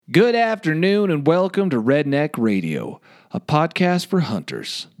Good afternoon and welcome to Redneck Radio, a podcast for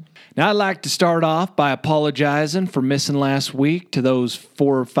hunters. Now, I'd like to start off by apologizing for missing last week to those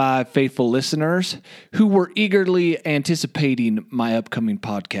 4 or 5 faithful listeners who were eagerly anticipating my upcoming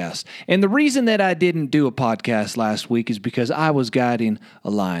podcast. And the reason that I didn't do a podcast last week is because I was guiding a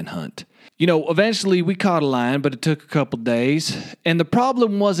lion hunt. You know, eventually we caught a lion, but it took a couple days. And the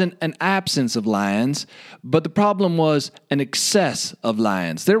problem wasn't an absence of lions, but the problem was an excess of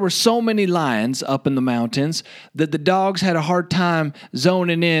lions. There were so many lions up in the mountains that the dogs had a hard time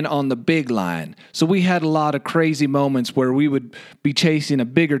zoning in on the big lion. So we had a lot of crazy moments where we would be chasing a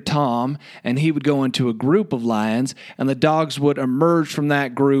bigger tom, and he would go into a group of lions, and the dogs would emerge from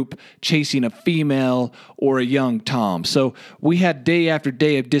that group chasing a female or a young tom. So we had day after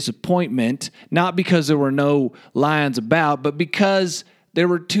day of disappointment. Not because there were no lions about, but because there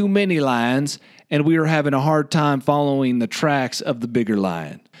were too many lions and we were having a hard time following the tracks of the bigger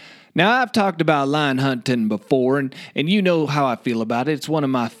lion. Now, I've talked about lion hunting before, and you know how I feel about it. It's one of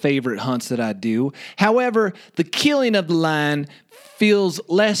my favorite hunts that I do. However, the killing of the lion feels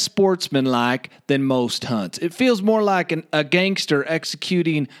less sportsmanlike than most hunts. It feels more like a gangster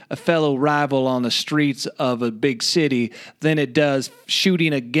executing a fellow rival on the streets of a big city than it does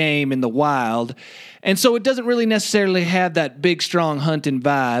shooting a game in the wild. And so it doesn't really necessarily have that big, strong hunting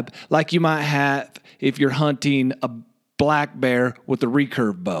vibe like you might have if you're hunting a black bear with a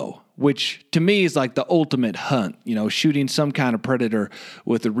recurve bow, which to me is like the ultimate hunt, you know, shooting some kind of predator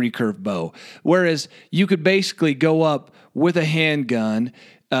with a recurve bow. Whereas you could basically go up with a handgun,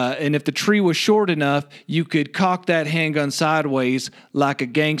 and if the tree was short enough, you could cock that handgun sideways like a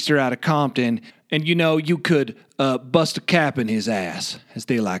gangster out of Compton, and you know, you could bust a cap in his ass, as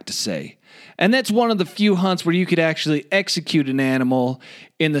they like to say. And that's one of the few hunts where you could actually execute an animal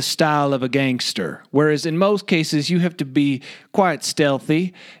in the style of a gangster. Whereas in most cases, you have to be quite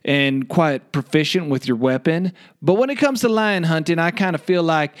stealthy and quite proficient with your weapon. But when it comes to lion hunting, I kind of feel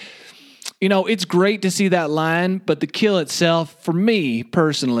like, you know, it's great to see that lion, but the kill itself, for me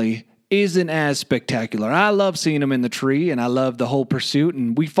personally, isn't as spectacular. I love seeing them in the tree, and I love the whole pursuit,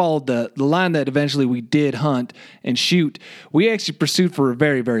 and we followed the line that eventually we did hunt and shoot. We actually pursued for a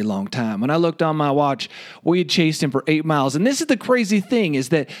very, very long time. When I looked on my watch, we had chased him for 8 miles, and this is the crazy thing, is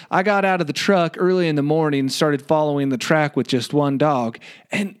that I got out of the truck early in the morning and started following the track with just one dog,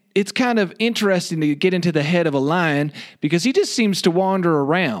 and it's kind of interesting to get into the head of a lion because he just seems to wander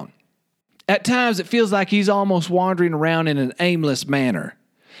around. At times, it feels like he's almost wandering around in an aimless manner.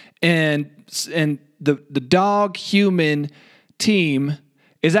 And the dog-human team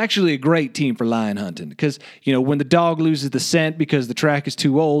is actually a great team for lion hunting because, you know, when the dog loses the scent because the track is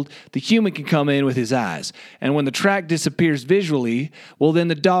too old, the human can come in with his eyes. And when the track disappears visually, well, then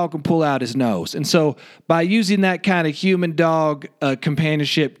the dog can pull out his nose. And so by using that kind of human-dog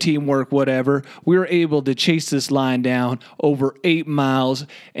companionship, teamwork, whatever, we were able to chase this lion down over 8 miles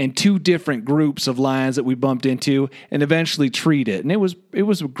and 2 different groups of lions that we bumped into and eventually treat it. And it was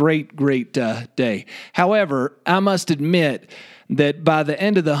a great day. However, I must admit that by the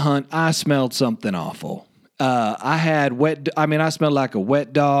end of the hunt, I smelled something awful. I smelled like a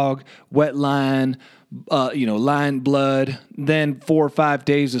wet dog, wet lion, lion blood, then 4 or 5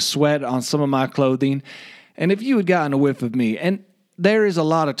 days of sweat on some of my clothing. And if you had gotten a whiff of me, and there is a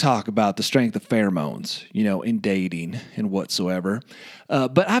lot of talk about the strength of pheromones, you know, in dating and whatsoever.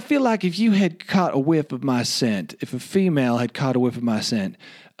 But I feel like if you had caught a whiff of my scent, if a female had caught a whiff of my scent,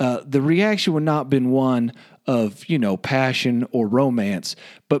 the reaction would not have been one of, you know, passion or romance,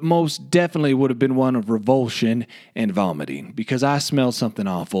 but most definitely would have been one of revulsion and vomiting because I smelled something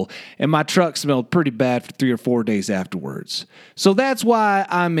awful and my truck smelled pretty bad for 3 or 4 days afterwards. So that's why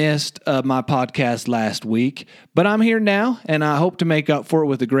I missed my podcast last week, but I'm here now and I hope to make up for it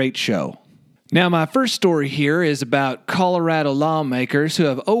with a great show. Now, my first story here is about Colorado lawmakers who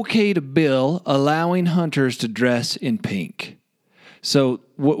have okayed a bill allowing hunters to dress in pink. So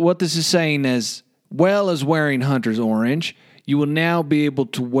what this is saying is, well as wearing hunter's orange, you will now be able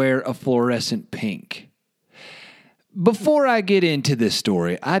to wear a fluorescent pink. Before I get into this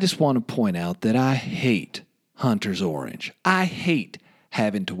story, I just want to point out that I hate hunter's orange. I hate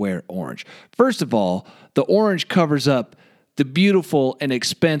having to wear orange. First of all, the orange covers up the beautiful and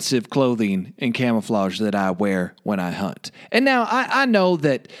expensive clothing and camouflage that I wear when I hunt. And now I know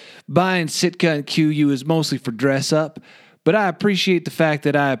that buying Sitka and KUIU is mostly for dress up, but I appreciate the fact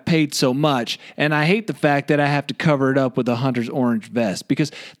that I paid so much, and I hate the fact that I have to cover it up with a hunter's orange vest,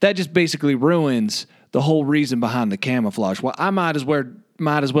 because that just basically ruins the whole reason behind the camouflage. Well, I might as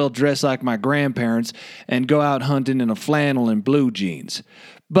well dress like my grandparents and go out hunting in a flannel and blue jeans.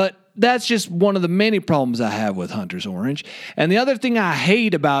 But that's just one of the many problems I have with Hunter's Orange. And the other thing I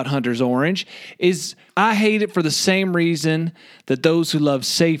hate about Hunter's Orange is I hate it for the same reason that those who love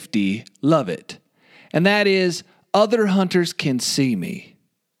safety love it. And that is other hunters can see me.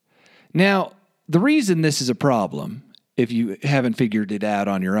 Now, the reason this is a problem, if you haven't figured it out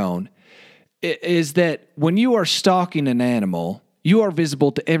on your own, is that when you are stalking an animal, you are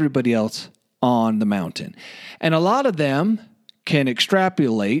visible to everybody else on the mountain. And a lot of them can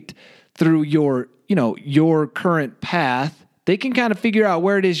extrapolate through your current path. They can kind of figure out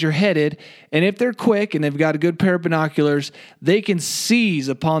where it is you're headed. And if they're quick and they've got a good pair of binoculars, they can seize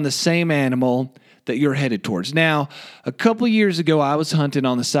upon the same animal that you're headed towards. Now, a couple of years ago, I was hunting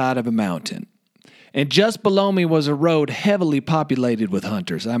on the side of a mountain. And just below me was a road heavily populated with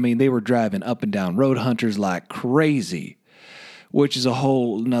hunters. I mean, they were driving up and down road hunters like crazy, which is a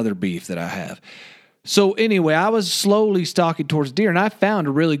whole nother beef that I have. So anyway, I was slowly stalking towards deer, and I found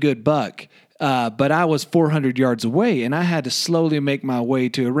a really good buck, but I was 400 yards away, and I had to slowly make my way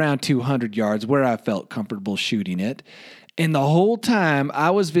to around 200 yards where I felt comfortable shooting it. And the whole time,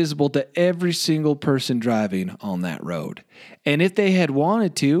 I was visible to every single person driving on that road. And if they had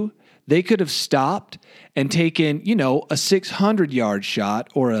wanted to, they could have stopped and taken, a 600-yard shot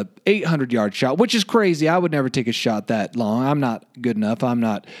or a 800-yard shot, which is crazy. I would never take a shot that long. I'm not good enough. I'm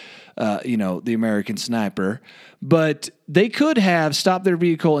not the American sniper. But they could have stopped their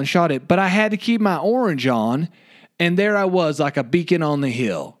vehicle and shot it, but I had to keep my orange on, and there I was like a beacon on the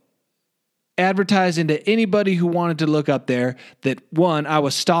hill, advertising to anybody who wanted to look up there that, one, I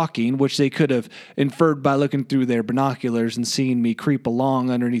was stalking, which they could have inferred by looking through their binoculars and seeing me creep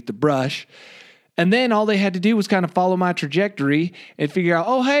along underneath the brush. And then all they had to do was kind of follow my trajectory and figure out,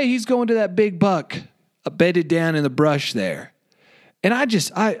 oh, hey, he's going to that big buck bedded down in the brush there. And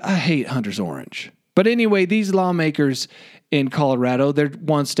I hate Hunter's Orange. But anyway, these lawmakers in Colorado, they're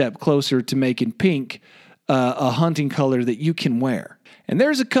one step closer to making pink a hunting color that you can wear. And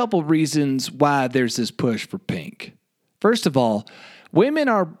there's a couple reasons why there's this push for pink. First of all, women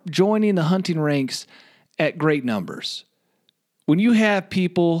are joining the hunting ranks at great numbers. When you have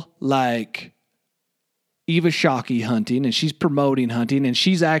people like Eva Shockey hunting, and she's promoting hunting, and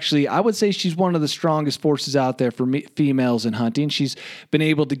she's actually, I would say she's one of the strongest forces out there for females in hunting. She's been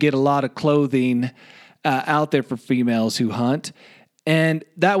able to get a lot of clothing out there for females who hunt. And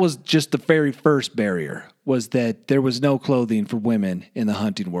that was just the very first barrier, was that there was no clothing for women in the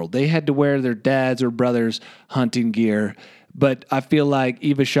hunting world. They had to wear their dad's or brother's hunting gear. But I feel like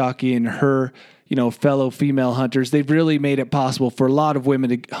Eva Shockey and her fellow female hunters, they've really made it possible for a lot of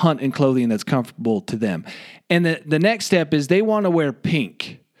women to hunt in clothing that's comfortable to them. And the next step is they want to wear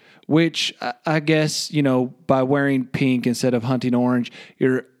pink, which I guess, by wearing pink instead of hunting orange,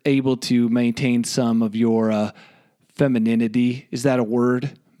 you're able to maintain some of your femininity. Is that a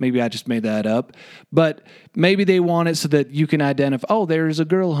word? Maybe I just made that up. But maybe they want it so that you can identify, oh, there's a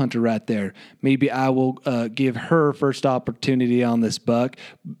girl hunter right there. Maybe I will give her first opportunity on this buck.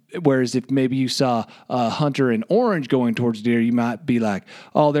 Whereas if maybe you saw a hunter in orange going towards deer, you might be like,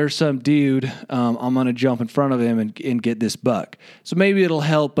 oh, there's some dude. I'm going to jump in front of him and get this buck. So maybe it'll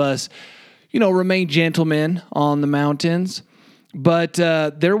help us, remain gentlemen on the mountains. But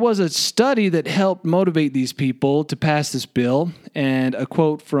there was a study that helped motivate these people to pass this bill, and a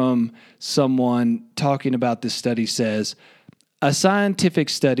quote from someone talking about this study says, "A scientific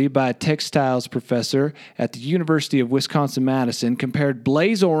study by a textiles professor at the University of Wisconsin-Madison compared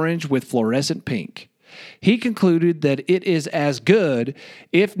blaze orange with fluorescent pink. He concluded that it is as good,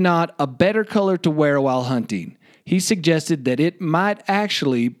 if not a better color to wear while hunting. He suggested that it might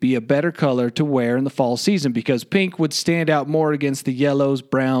actually be a better color to wear in the fall season because pink would stand out more against the yellows,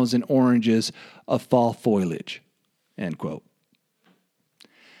 browns, and oranges of fall foliage." End quote.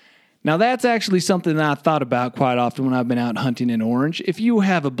 Now, that's actually something that I thought about quite often when I've been out hunting in orange. If you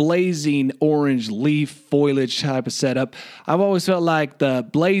have a blazing orange leaf foliage type of setup, I've always felt like the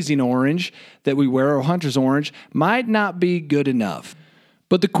blazing orange that we wear, or hunter's orange, might not be good enough.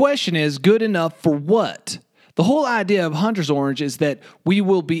 But the question is, good enough for what? The whole idea of hunter's orange is that we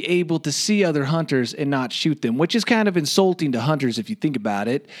will be able to see other hunters and not shoot them, which is kind of insulting to hunters if you think about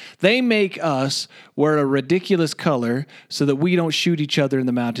it. They make us wear a ridiculous color so that we don't shoot each other in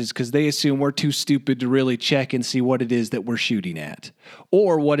the mountains because they assume we're too stupid to really check and see what it is that we're shooting at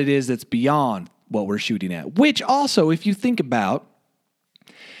or what it is that's beyond what we're shooting at, which also, if you think about,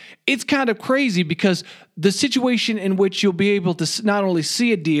 it's kind of crazy because the situation in which you'll be able to not only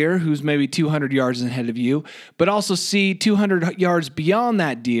see a deer who's maybe 200 yards ahead of you, but also see 200 yards beyond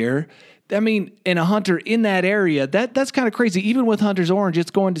that deer. I mean, and a hunter in that area, that's kind of crazy. Even with hunter's orange, it's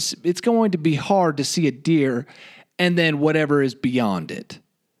going to be hard to see a deer and then whatever is beyond it.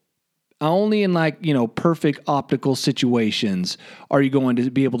 Only in perfect optical situations are you going to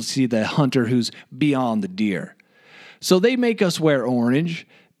be able to see the hunter who's beyond the deer. So they make us wear orange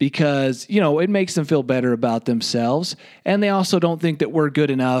because, it makes them feel better about themselves. And they also don't think that we're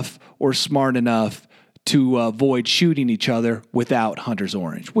good enough or smart enough to avoid shooting each other without hunter's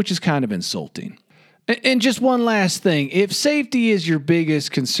orange, which is kind of insulting. And just one last thing. If safety is your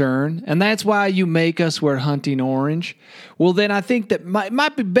biggest concern, and that's why you make us wear hunting orange, well, then I think that it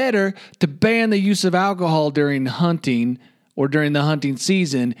might be better to ban the use of alcohol during hunting or during the hunting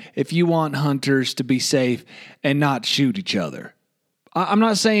season if you want hunters to be safe and not shoot each other. I'm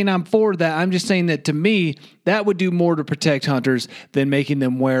not saying I'm for that. I'm just saying that to me, that would do more to protect hunters than making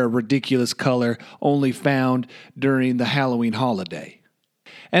them wear a ridiculous color only found during the Halloween holiday.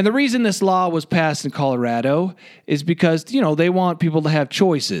 And the reason this law was passed in Colorado is because, they want people to have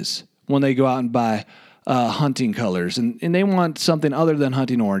choices when they go out and buy hunting colors. And they want something other than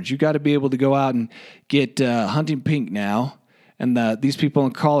hunting orange. You got to be able to go out and get hunting pink now. And these people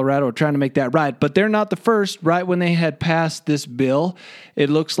in Colorado are trying to make that right. But they're not the first. Right when they had passed this bill, it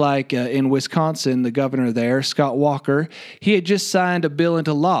looks like in Wisconsin, the governor there, Scott Walker, he had just signed a bill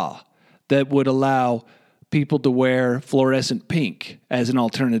into law that would allow people to wear fluorescent pink as an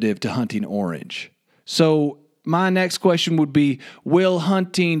alternative to hunting orange. So my next question would be, will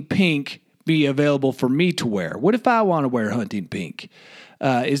hunting pink be available for me to wear? What if I want to wear hunting pink?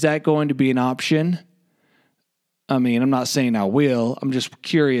 Is that going to be an option? I mean, I'm not saying I will. I'm just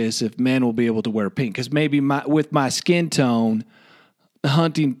curious if men will be able to wear pink. Because maybe with my skin tone,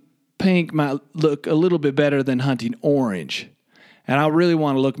 hunting pink might look a little bit better than hunting orange. And I really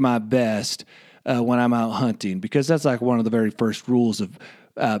want to look my best when I'm out hunting, because that's like one of the very first rules of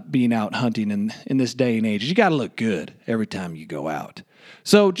being out hunting in this day and age. You got to look good every time you go out.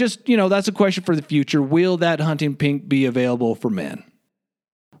 So just, that's a question for the future. Will that hunting pink be available for men?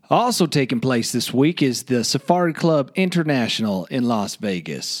 Also taking place this week is the Safari Club International in Las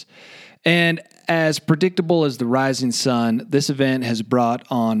Vegas. And as predictable as the rising sun, this event has brought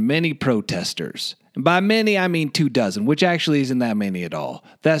on many protesters. And by many, I mean 24, which actually isn't that many at all.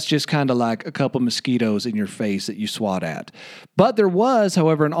 That's just kind of like a couple mosquitoes in your face that you swat at. But there was,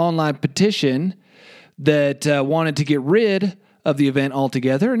 however, an online petition that wanted to get rid of the event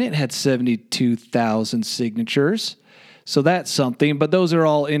altogether, and it had 72,000 signatures. So that's something, but those are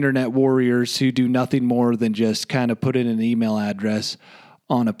all internet warriors who do nothing more than just kind of put in an email address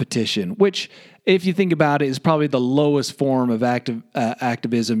on a petition, which, if you think about it, is probably the lowest form of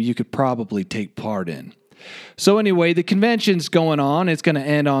activism you could probably take part in. So anyway, the convention's going on. It's going to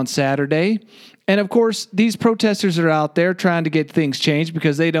end on Saturday. And of course, these protesters are out there trying to get things changed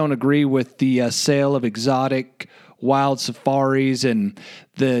because they don't agree with the sale of exotic wild safaris and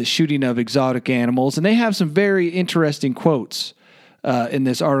the shooting of exotic animals. And they have some very interesting quotes in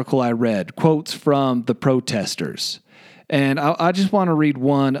this article I read, quotes from the protesters. And I just want to read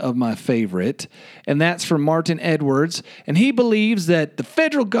one of my favorite, and that's from Martin Edwards. And he believes that the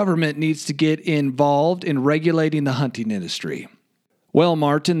federal government needs to get involved in regulating the hunting industry. Well,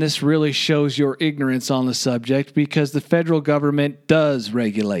 Martin, this really shows your ignorance on the subject because the federal government does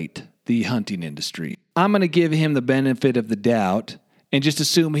regulate the hunting industry. I'm going to give him the benefit of the doubt and just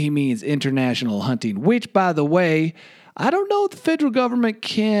assume he means international hunting, which, by the way, I don't know if the federal government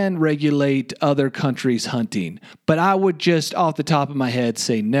can regulate other countries' hunting, but I would just off the top of my head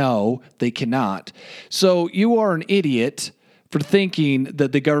say no, they cannot. So you are an idiot for thinking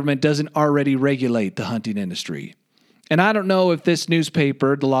that the government doesn't already regulate the hunting industry. And I don't know if this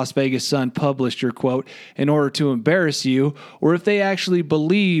newspaper, the Las Vegas Sun, published your quote in order to embarrass you, or if they actually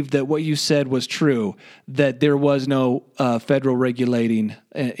believed that what you said was true, that there was no federal regulating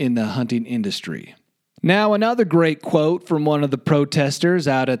in the hunting industry. Now, another great quote from one of the protesters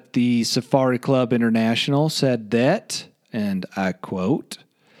out at the Safari Club International said that, and I quote,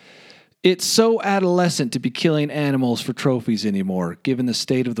 "It's so adolescent to be killing animals for trophies anymore, given the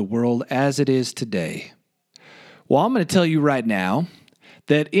state of the world as it is today." Well, I'm going to tell you right now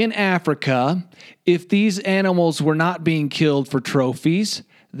that in Africa, if these animals were not being killed for trophies,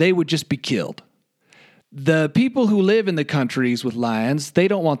 they would just be killed. The people who live in the countries with lions, they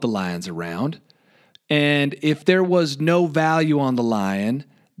don't want the lions around. And if there was no value on the lion,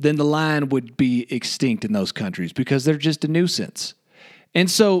 then the lion would be extinct in those countries because they're just a nuisance.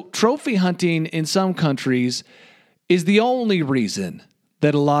 And so trophy hunting in some countries is the only reason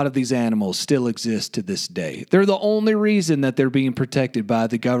that a lot of these animals still exist to this day. They're the only reason that they're being protected by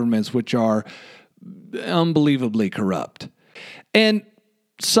the governments, which are unbelievably corrupt. And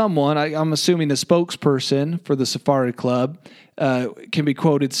someone, I'm assuming the spokesperson for the Safari Club, can be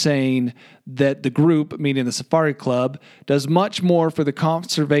quoted saying that the group, meaning the Safari Club, does much more for the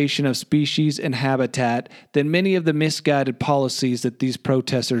conservation of species and habitat than many of the misguided policies that these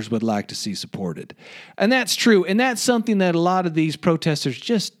protesters would like to see supported. And that's true. And that's something that a lot of these protesters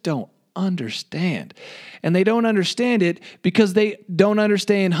just don't understand. And they don't understand it because they don't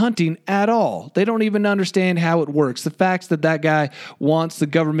understand hunting at all. They don't even understand how it works. The fact that guy wants the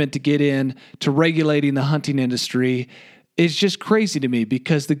government to get in to regulating the hunting industry is just crazy to me,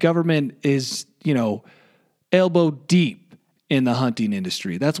 because the government is, elbow deep in the hunting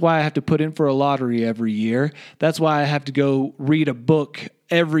industry. That's why I have to put in for a lottery every year. That's why I have to go read a book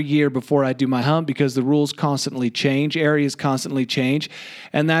every year before I do my hunt, because the rules constantly change, areas constantly change,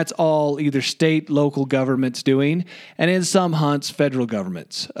 and that's all either state, local governments doing, and in some hunts, federal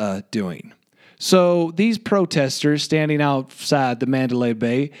governments doing. So these protesters standing outside the Mandalay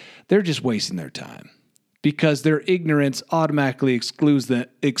Bay, they're just wasting their time, because their ignorance automatically excludes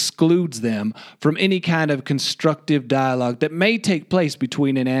them from any kind of constructive dialogue that may take place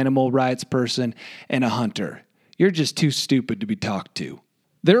between an animal rights person and a hunter. You're just too stupid to be talked to.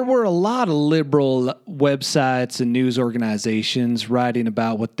 There were a lot of liberal websites and news organizations writing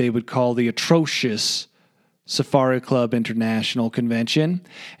about what they would call the atrocious Safari Club International Convention.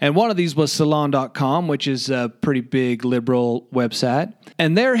 And one of these was Salon.com, which is a pretty big liberal website.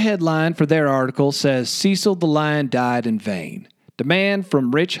 And their headline for their article says, "Cecil the Lion died in vain. Demand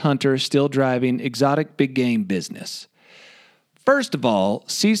from rich hunters still driving exotic big game business." First of all,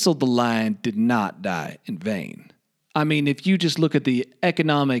 Cecil the Lion did not die in vain. I mean, if you just look at the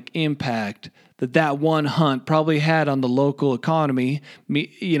economic impact that one hunt probably had on the local economy,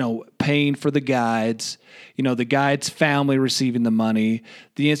 paying for the guides, the guide's family receiving the money,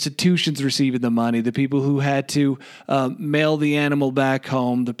 the institutions receiving the money, the people who had to mail the animal back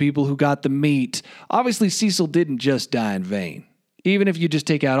home, the people who got the meat. Obviously, Cecil didn't just die in vain. Even if you just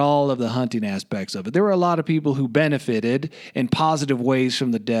take out all of the hunting aspects of it, there were a lot of people who benefited in positive ways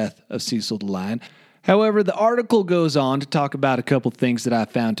from the death of Cecil the Lion. However, the article goes on to talk about a couple things that I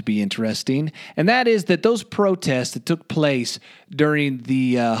found to be interesting, and that is that those protests that took place during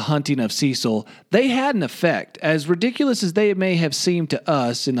the hunting of Cecil, they had an effect. As ridiculous as they may have seemed to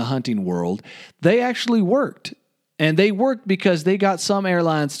us in the hunting world, they actually worked. And they worked because they got some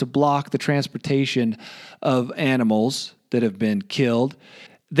airlines to block the transportation of animals that have been killed.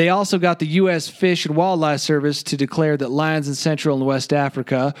 They also got the U.S. Fish and Wildlife Service to declare that lions in Central and West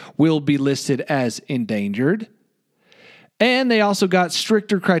Africa will be listed as endangered. And they also got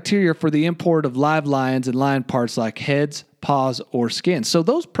stricter criteria for the import of live lions and lion parts like heads, paws, or skin. So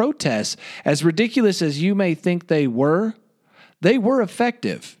those protests, as ridiculous as you may think they were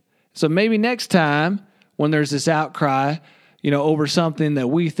effective. So maybe next time when there's this outcry, over something that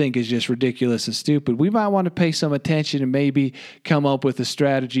we think is just ridiculous and stupid, we might want to pay some attention and maybe come up with a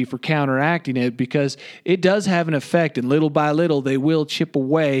strategy for counteracting it, because it does have an effect, and little by little, they will chip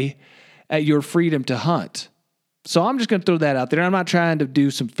away at your freedom to hunt. So I'm just going to throw that out there. I'm not trying to do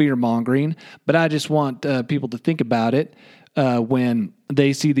some fear-mongering, but I just want people to think about it when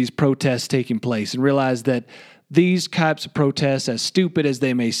they see these protests taking place, and realize that these types of protests, as stupid as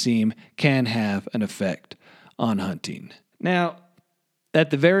they may seem, can have an effect on hunting. Now, at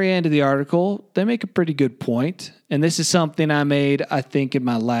the very end of the article, they make a pretty good point, and this is something I made, I think, in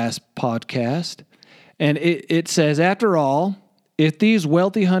my last podcast, and it says, after all, if these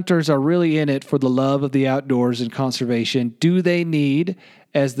wealthy hunters are really in it for the love of the outdoors and conservation, do they need,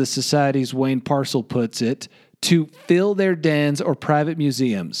 as the Society's Wayne Parcell puts it, to fill their dens or private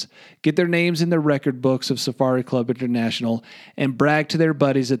museums, get their names in the record books of Safari Club International, and brag to their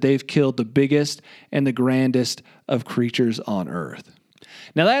buddies that they've killed the biggest and the grandest of creatures on earth?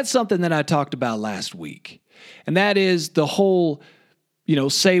 Now, that's something that I talked about last week, and that is the whole,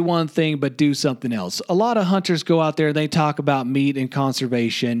 say one thing but do something else. A lot of hunters go out there and they talk about meat and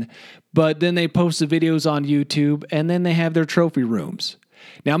conservation, but then they post the videos on YouTube, and then they have their trophy rooms.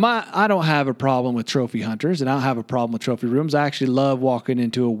 Now, I don't have a problem with trophy hunters, and I don't have a problem with trophy rooms. I actually love walking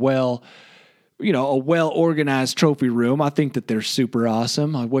into a well-organized trophy room. I think that they're super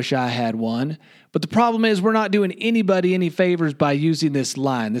awesome. I wish I had one. But the problem is we're not doing anybody any favors by using this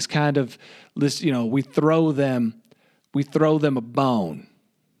line, we throw them a bone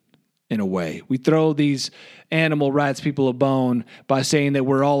in a way. We throw these animal rights people a bone by saying that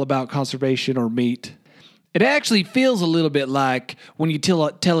we're all about conservation or meat. It actually feels a little bit like when you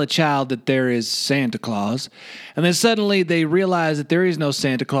tell a child that there is Santa Claus, and then suddenly they realize that there is no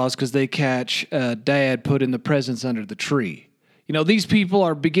Santa Claus because they catch Dad putting the presents under the tree. These people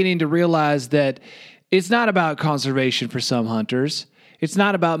are beginning to realize that it's not about conservation for some hunters. It's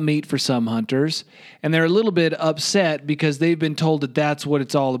not about meat for some hunters, and they're a little bit upset because they've been told that that's what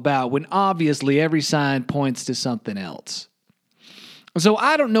it's all about, when obviously every sign points to something else. So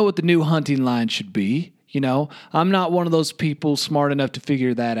I don't know what the new hunting line should be. I'm not one of those people smart enough to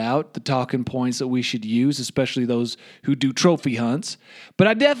figure that out, the talking points that we should use, especially those who do trophy hunts. But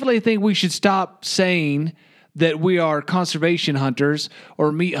I definitely think we should stop saying that we are conservation hunters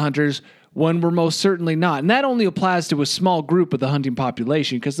or meat hunters when we're most certainly not. And that only applies to a small group of the hunting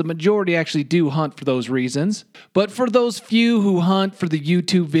population, because the majority actually do hunt for those reasons. But for those few who hunt for the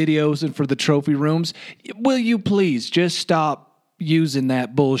YouTube videos and for the trophy rooms, will you please just stop using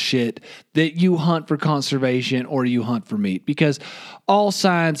that bullshit that you hunt for conservation or you hunt for meat, because all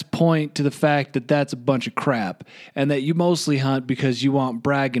signs point to the fact that that's a bunch of crap, and that you mostly hunt because you want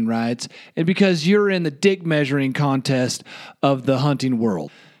bragging rights and because you're in the dick measuring contest of the hunting world.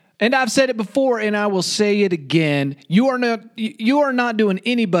 And I've said it before, and I will say it again. You are not doing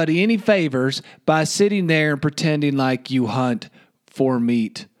anybody any favors by sitting there and pretending like you hunt for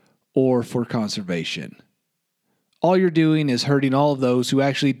meat or for conservation. All you're doing is hurting all of those who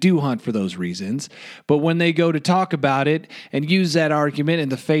actually do hunt for those reasons. But when they go to talk about it and use that argument in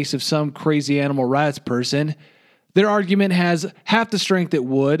the face of some crazy animal rights person, their argument has half the strength it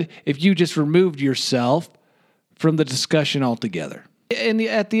would if you just removed yourself from the discussion altogether. And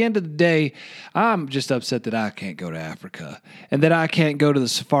at the end of the day, I'm just upset that I can't go to Africa, and that I can't go to the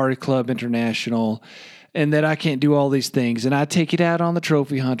Safari Club International, and that I can't do all these things. And I take it out on the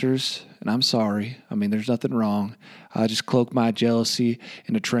trophy hunters, and I'm sorry. I mean, there's nothing wrong. I just cloak my jealousy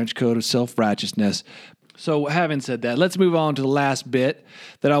in a trench coat of self-righteousness. So having said that, let's move on to the last bit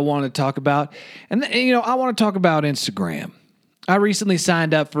that I want to talk about. And I want to talk about Instagram. I recently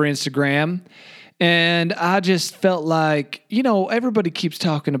signed up for Instagram, and I just felt like, everybody keeps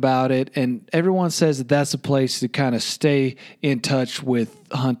talking about it, and everyone says that that's a place to kind of stay in touch with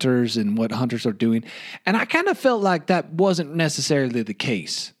hunters and what hunters are doing. And I kind of felt like that wasn't necessarily the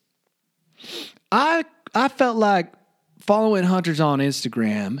case. I felt like following hunters on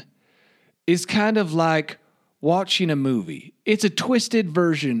Instagram is kind of like watching a movie. It's a twisted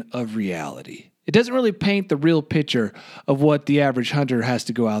version of reality. It doesn't really paint the real picture of what the average hunter has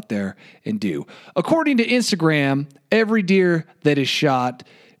to go out there and do. According to Instagram, every deer that is shot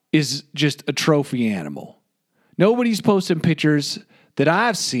is just a trophy animal. Nobody's posting pictures that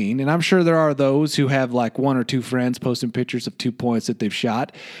I've seen, and I'm sure there are those who have like one or two friends posting pictures of 2 points that they've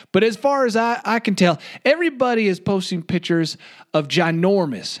shot. But as far as I can tell, everybody is posting pictures of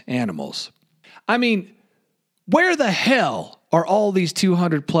ginormous animals. I mean, where the hell are all these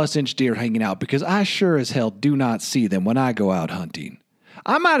 200-plus inch deer hanging out? Because I sure as hell do not see them when I go out hunting.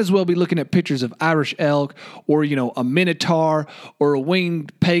 I might as well be looking at pictures of Irish elk or, a minotaur or a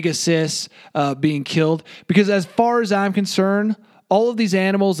winged Pegasus being killed. Because as far as I'm concerned, all of these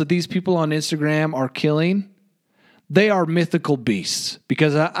animals that these people on Instagram are killing, they are mythical beasts,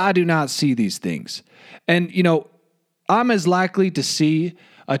 because I do not see these things. And, I'm as likely to see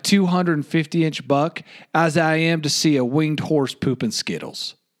a 250-inch buck as I am to see a winged horse pooping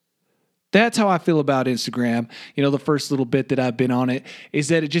Skittles. That's how I feel about Instagram. The first little bit that I've been on it is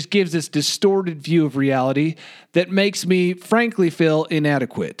that it just gives this distorted view of reality that makes me, frankly, feel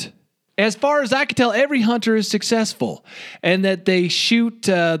inadequate. As far as I can tell, every hunter is successful, and that they shoot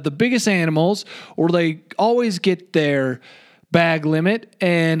the biggest animals, or they always get their bag limit.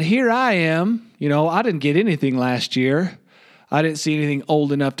 And here I am, I didn't get anything last year. I didn't see anything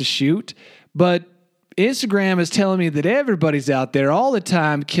old enough to shoot, but Instagram is telling me that everybody's out there all the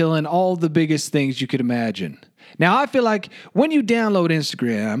time killing all the biggest things you could imagine. Now, I feel like when you download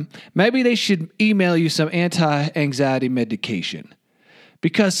Instagram, maybe they should email you some anti-anxiety medication.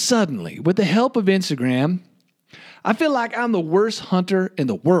 Because suddenly, with the help of Instagram, I feel like I'm the worst hunter in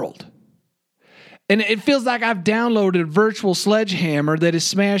the world. And it feels like I've downloaded a virtual sledgehammer that is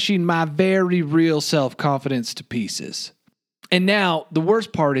smashing my very real self-confidence to pieces. And now, the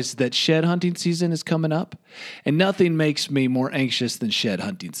worst part is that shed hunting season is coming up, and nothing makes me more anxious than shed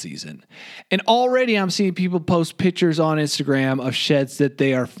hunting season. And already I'm seeing people post pictures on Instagram of sheds that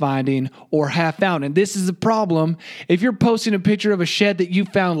they are finding or have found. And this is a problem. If you're posting a picture of a shed that you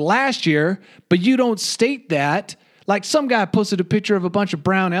found last year, but you don't state that, like some guy posted a picture of a bunch of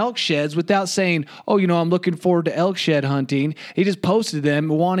brown elk sheds without saying, I'm looking forward to elk shed hunting. He just posted them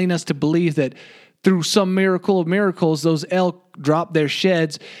wanting us to believe that through some miracle of miracles, those elk dropped their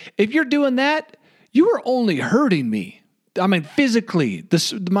sheds. If you're doing that, you are only hurting me. I mean, physically,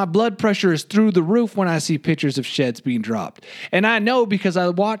 my blood pressure is through the roof when I see pictures of sheds being dropped. And I know because I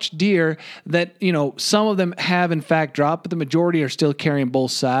watch deer that, some of them have in fact dropped, but the majority are still carrying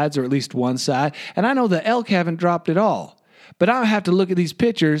both sides, or at least one side. And I know the elk haven't dropped at all. But I have to look at these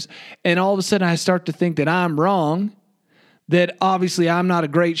pictures, and all of a sudden I start to think that I'm wrong, that obviously I'm not a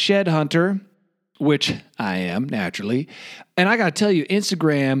great shed hunter, which I am naturally. And I got to tell you,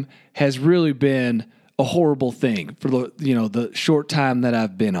 Instagram has really been a horrible thing for the short time that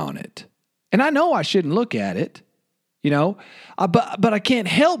I've been on it. And I know I shouldn't look at it, but I can't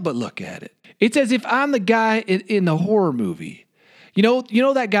help but look at it. It's as if I'm the guy in the horror movie. You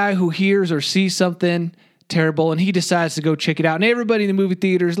know that guy who hears or sees something terrible and he decides to go check it out. And everybody in the movie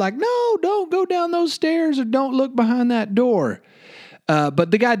theater is like, no, don't go down those stairs or don't look behind that door.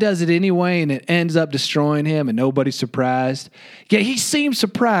 But the guy does it anyway, and it ends up destroying him, and nobody's surprised. Yeah, he seems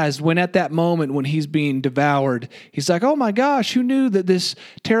surprised when at that moment when he's being devoured, he's like, oh my gosh, who knew that this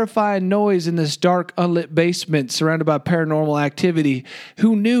terrifying noise in this dark, unlit basement surrounded by paranormal activity,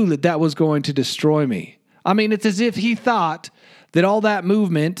 who knew that that was going to destroy me? I mean, it's as if he thought that all that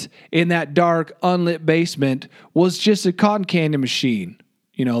movement in that dark, unlit basement was just a cotton candy machine,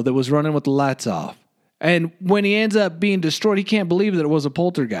 that was running with the lights off. And when he ends up being destroyed, he can't believe that it was a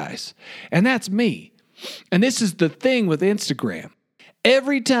poltergeist. And that's me. And this is the thing with Instagram.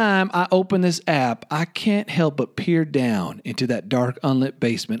 Every time I open this app, I can't help but peer down into that dark, unlit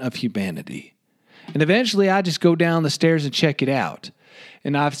basement of humanity. And eventually, I just go down the stairs and check it out.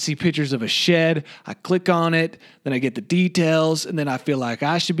 And I see pictures of a shed. I click on it. Then I get the details. And then I feel like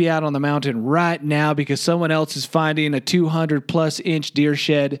I should be out on the mountain right now because someone else is finding a 200+ inch deer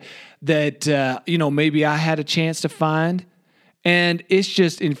shed that, maybe I had a chance to find. And it's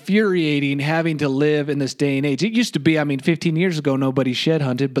just infuriating having to live in this day and age. It used to be, 15 years ago, nobody shed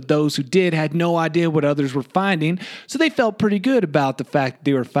hunted, but those who did had no idea what others were finding. So they felt pretty good about the fact that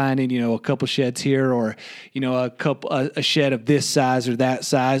they were finding, a couple sheds here or, a shed of this size or that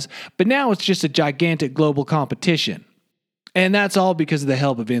size. But now it's just a gigantic global competition. And that's all because of the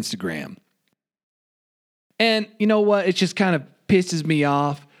help of Instagram. And you know what? It just kind of pisses me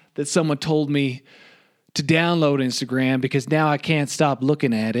off that someone told me to download Instagram because now I can't stop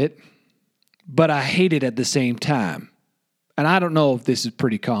looking at it, but I hate it at the same time. And I don't know if this is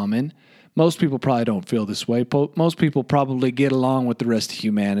pretty common. Most people probably don't feel this way. Most people probably get along with the rest of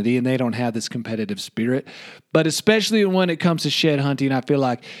humanity and they don't have this competitive spirit. But especially when it comes to shed hunting, I feel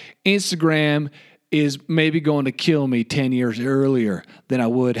like Instagram is maybe going to kill me 10 years earlier than I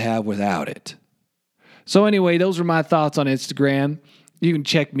would have without it. So anyway, those are my thoughts on Instagram. You can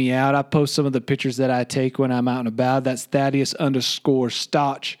check me out. I post some of the pictures that I take when I'm out and about. That's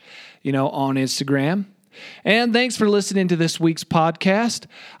Thaddeus_Stotch, on Instagram. And thanks for listening to this week's podcast.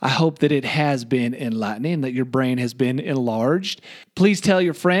 I hope that it has been enlightening, that your brain has been enlarged. Please tell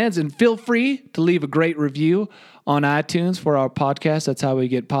your friends and feel free to leave a great review on iTunes for our podcast. That's how we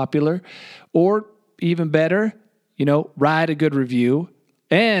get popular. Or even better, write a good review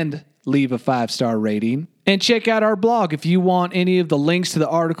and leave a 5-star rating. And check out our blog if you want any of the links to the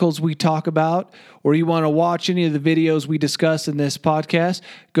articles we talk about or you want to watch any of the videos we discuss in this podcast.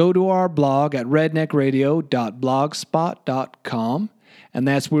 Go to our blog at redneckradio.blogspot.com, and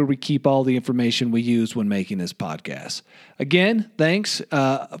that's where we keep all the information we use when making this podcast. Again, thanks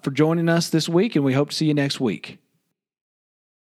for joining us this week, and we hope to see you next week.